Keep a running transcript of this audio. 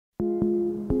The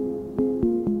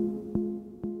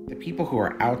people who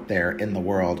are out there in the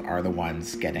world are the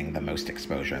ones getting the most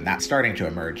exposure, and that's starting to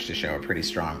emerge to show a pretty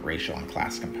strong racial and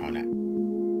class component.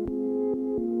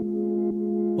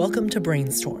 Welcome to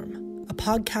Brainstorm, a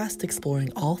podcast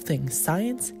exploring all things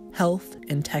science, health,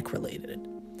 and tech related.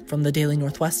 From the Daily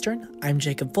Northwestern, I'm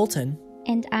Jacob Fulton.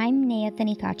 And I'm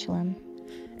Nathani Kachalam.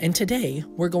 And today,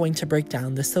 we're going to break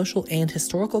down the social and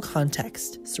historical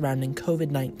context surrounding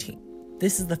COVID-19.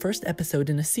 This is the first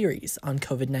episode in a series on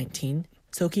COVID-19,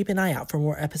 so keep an eye out for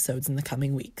more episodes in the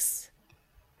coming weeks.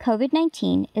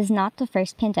 COVID-19 is not the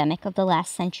first pandemic of the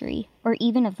last century, or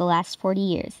even of the last 40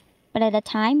 years. But at a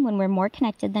time when we're more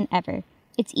connected than ever,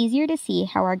 it's easier to see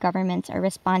how our governments are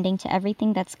responding to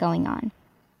everything that's going on.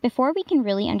 Before we can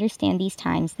really understand these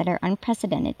times that are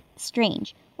unprecedented,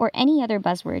 strange, or any other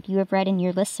buzzword you have read in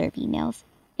your listserv emails,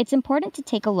 it's important to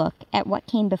take a look at what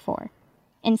came before.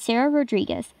 And Sarah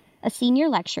Rodriguez, a senior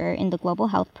lecturer in the Global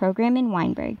Health Program in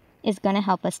Weinberg, is going to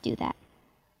help us do that.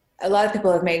 A lot of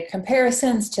people have made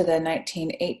comparisons to the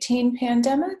 1918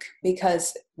 pandemic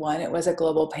because, one, it was a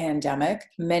global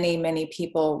pandemic. Many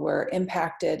people were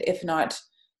impacted, if not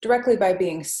directly by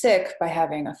being sick, by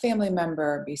having a family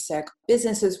member be sick.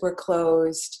 Businesses were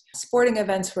closed, sporting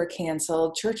events were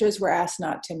canceled, churches were asked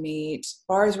not to meet,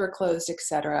 bars were closed,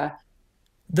 etc.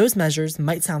 Those measures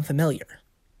might sound familiar.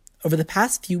 Over the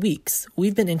past few weeks,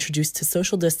 we've been introduced to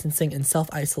social distancing and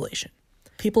self-isolation.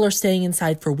 People are staying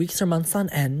inside for weeks or months on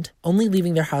end, only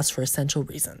leaving their house for essential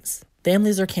reasons.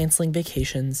 Families are canceling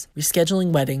vacations,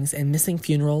 rescheduling weddings, and missing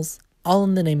funerals, all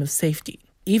in the name of safety.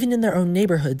 Even in their own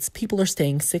neighborhoods, people are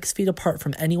staying 6 feet apart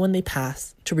from anyone they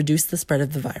pass to reduce the spread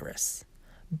of the virus.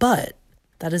 But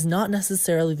that is not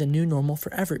necessarily the new normal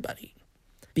for everybody.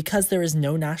 Because there is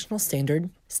no national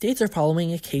standard, states are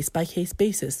following a case-by-case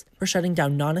basis for shutting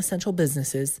down non-essential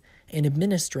businesses and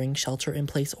administering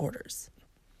shelter-in-place orders.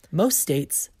 Most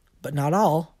states, but not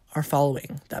all, are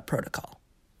following that protocol.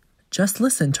 Just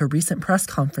listen to recent press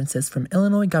conferences from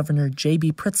Illinois Governor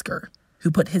J.B. Pritzker, who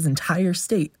put his entire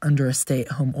state under a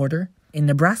stay-at-home order, and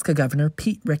Nebraska Governor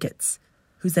Pete Ricketts,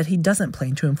 who said he doesn't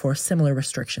plan to enforce similar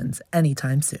restrictions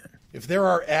anytime soon. If there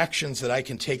are actions that I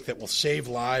can take that will save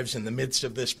lives in the midst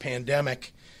of this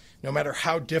pandemic, no matter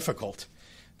how difficult,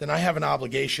 then I have an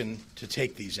obligation to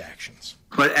take these actions.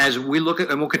 But as we look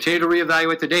at, and we'll continue to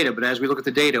reevaluate the data, but as we look at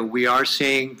the data, we are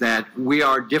seeing that we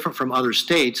are different from other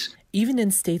states. Even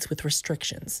in states with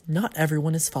restrictions, not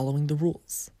everyone is following the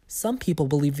rules. Some people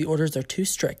believe the orders are too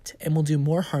strict and will do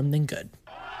more harm than good.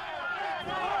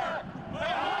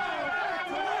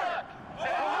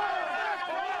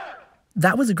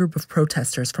 That was a group of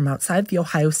protesters from outside the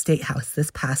Ohio State House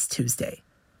this past Tuesday.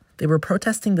 They were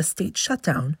protesting the state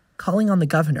shutdown, calling on the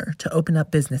governor to open up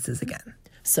businesses again.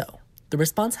 So, the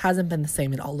response hasn't been the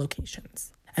same in all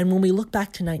locations. And when we look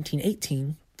back to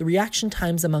 1918, the reaction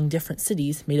times among different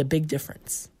cities made a big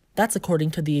difference. That's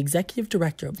according to the executive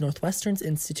director of Northwestern's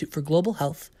Institute for Global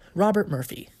Health, Robert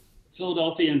Murphy.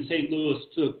 Philadelphia and St. Louis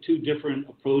took two different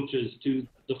approaches to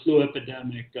the flu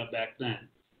epidemic back then.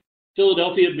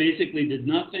 Philadelphia basically did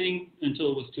nothing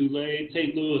until it was too late.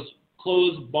 St. Louis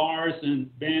closed bars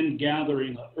and banned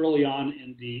gathering early on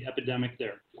in the epidemic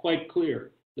there. Quite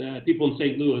clear that people in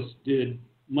St. Louis did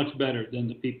much better than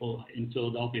the people in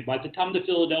Philadelphia. By the time the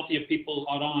Philadelphia people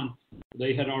got on,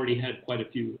 they had already had quite a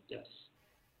few deaths.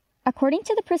 According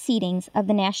to the proceedings of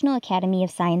the National Academy of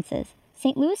Sciences,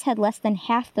 St. Louis had less than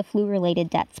half the flu-related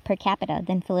deaths per capita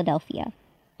than Philadelphia,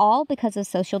 all because of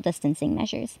social distancing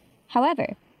measures.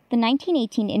 However, the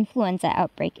 1918 influenza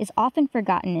outbreak is often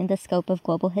forgotten in the scope of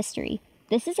global history.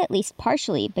 This is at least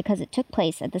partially because it took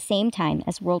place at the same time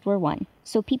as World War I,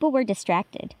 so people were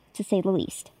distracted, to say the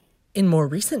least. In more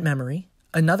recent memory,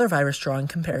 another virus drawing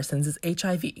comparisons is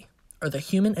HIV, or the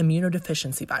human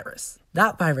immunodeficiency virus.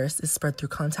 That virus is spread through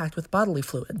contact with bodily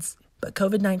fluids, but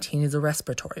COVID-19 is a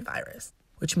respiratory virus,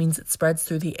 which means it spreads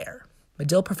through the air.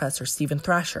 Medill professor Stephen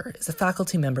Thrasher is a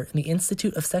faculty member in the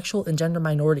Institute of Sexual and Gender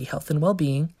Minority Health and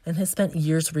Well-Being and has spent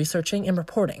years researching and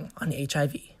reporting on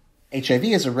HIV. HIV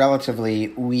is a relatively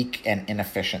weak and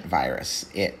inefficient virus.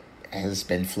 It has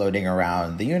been floating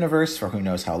around the universe for who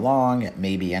knows how long. It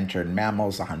maybe entered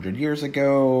mammals 100 years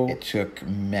ago. It took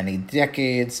many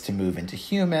decades to move into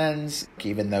humans.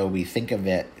 Even though we think of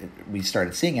it, we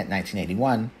started seeing it in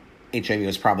 1981, HIV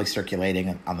was probably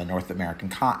circulating on the North American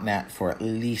continent for at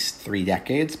least 3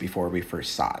 decades before we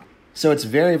first saw it. So it's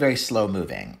very, very slow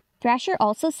moving. Thrasher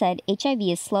also said HIV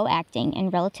is slow acting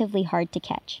and relatively hard to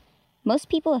catch. Most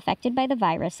people affected by the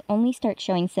virus only start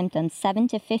showing symptoms 7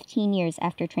 to 15 years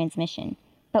after transmission,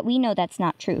 but we know that's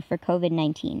not true for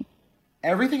COVID-19.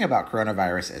 Everything about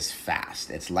coronavirus is fast.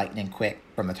 It's lightning quick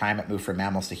from the time it moved from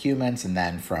mammals to humans, and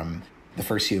then from the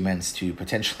first humans to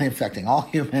potentially infecting all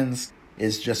humans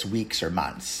is just weeks or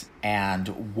months.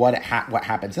 And what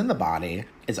happens in the body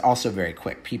is also very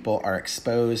quick. People are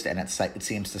exposed and it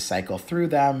seems to cycle through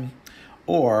them.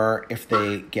 Or if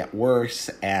they get worse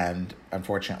and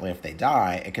unfortunately if they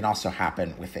die, it can also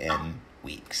happen within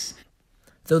weeks.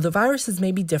 Though the viruses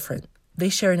may be different, they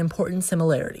share an important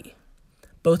similarity.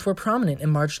 Both were prominent in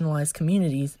marginalized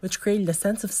communities, which created a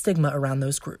sense of stigma around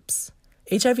those groups.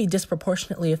 HIV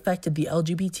disproportionately affected the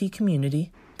LGBT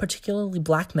community, particularly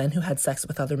Black men who had sex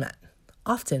with other men.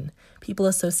 Often, people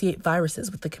associate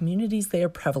viruses with the communities they are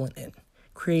prevalent in,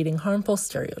 creating harmful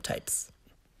stereotypes.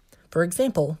 For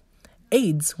example,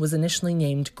 AIDS was initially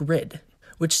named GRID,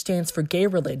 which stands for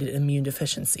Gay-Related Immune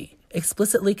Deficiency,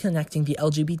 explicitly connecting the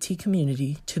LGBT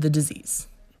community to the disease.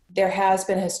 There has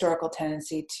been a historical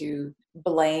tendency to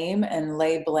blame and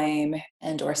lay blame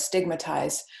and or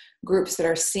stigmatize groups that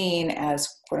are seen as,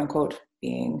 quote unquote,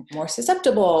 being more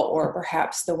susceptible or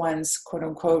perhaps the ones, quote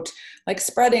unquote, like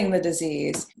spreading the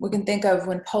disease. We can think of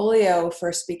when polio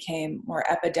first became more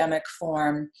epidemic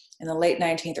form in the late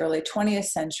 19th, early 20th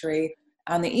century.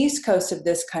 On the east coast of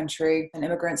this country, and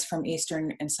immigrants from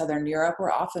Eastern and Southern Europe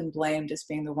were often blamed as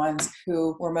being the ones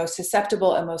who were most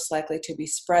susceptible and most likely to be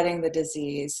spreading the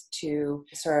disease to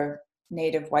sort of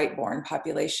native white-born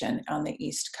population on the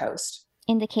East Coast.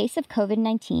 In the case of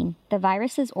COVID-19, the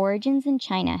virus's origins in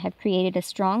China have created a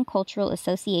strong cultural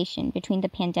association between the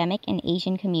pandemic and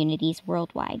Asian communities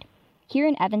worldwide. Here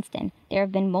in Evanston, there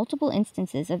have been multiple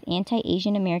instances of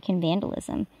anti-Asian American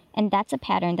vandalism, and that's a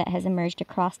pattern that has emerged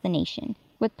across the nation.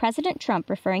 With President Trump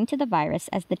referring to the virus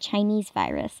as the Chinese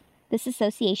virus, this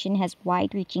association has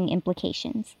wide-reaching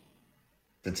implications.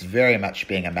 It's very much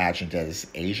being imagined as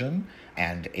Asian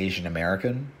and Asian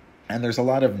American, and there's a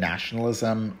lot of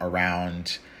nationalism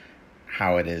around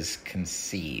how it is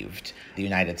conceived. The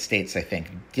United States, I think,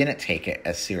 didn't take it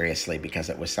as seriously because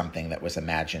it was something that was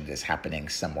imagined as happening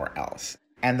somewhere else.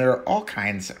 And there are all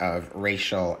kinds of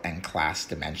racial and class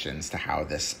dimensions to how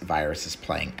this virus is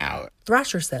playing out.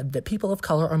 Thrasher said that people of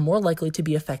color are more likely to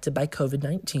be affected by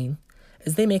COVID-19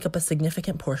 as they make up a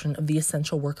significant portion of the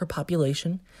essential worker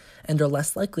population and are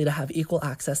less likely to have equal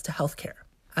access to health care.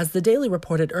 As the Daily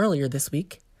reported earlier this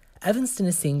week, Evanston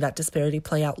is seeing that disparity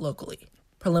play out locally.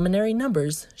 Preliminary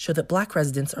numbers show that Black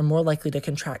residents are more likely to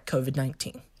contract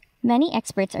COVID-19. Many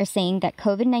experts are saying that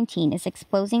COVID-19 is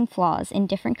exposing flaws in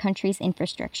different countries'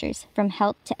 infrastructures, from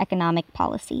health to economic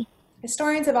policy.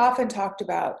 Historians have often talked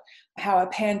about how a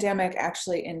pandemic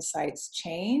actually incites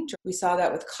change. We saw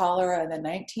that with cholera in the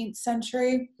 19th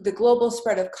century. The global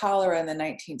spread of cholera in the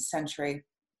 19th century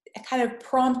kind of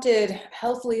prompted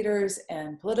health leaders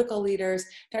and political leaders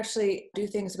to actually do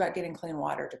things about getting clean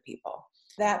water to people.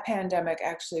 That pandemic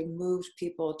actually moved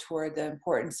people toward the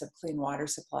importance of clean water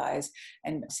supplies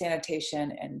and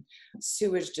sanitation and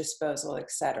sewage disposal,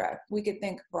 etc. We could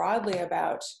think broadly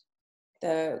about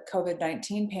the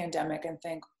COVID-19 pandemic and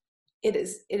think it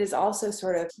is also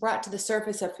sort of brought to the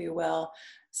surface, if you will,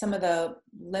 some of the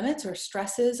limits or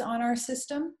stresses on our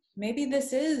system. Maybe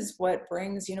this is what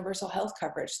brings universal health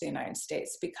coverage to the United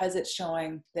States, because it's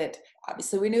showing that,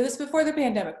 obviously we knew this before the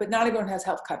pandemic, but not everyone has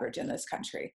health coverage in this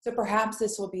country. So perhaps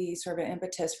this will be sort of an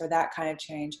impetus for that kind of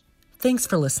change. Thanks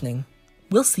for listening.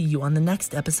 We'll see you on the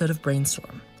next episode of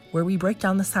Brainstorm, where we break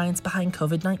down the science behind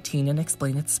COVID-19 and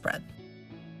explain its spread.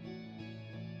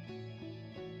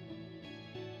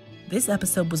 This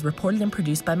episode was reported and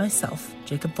produced by myself,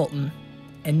 Jacob Fulton,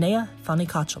 and Nea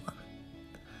Fani-Kachalam.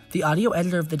 The audio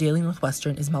editor of the Daily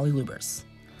Northwestern is Molly Lubers.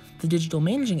 The digital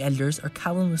managing editors are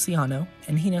Callan Luciano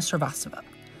and Hina Srivastava,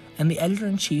 and the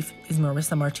editor-in-chief is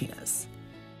Marissa Martinez.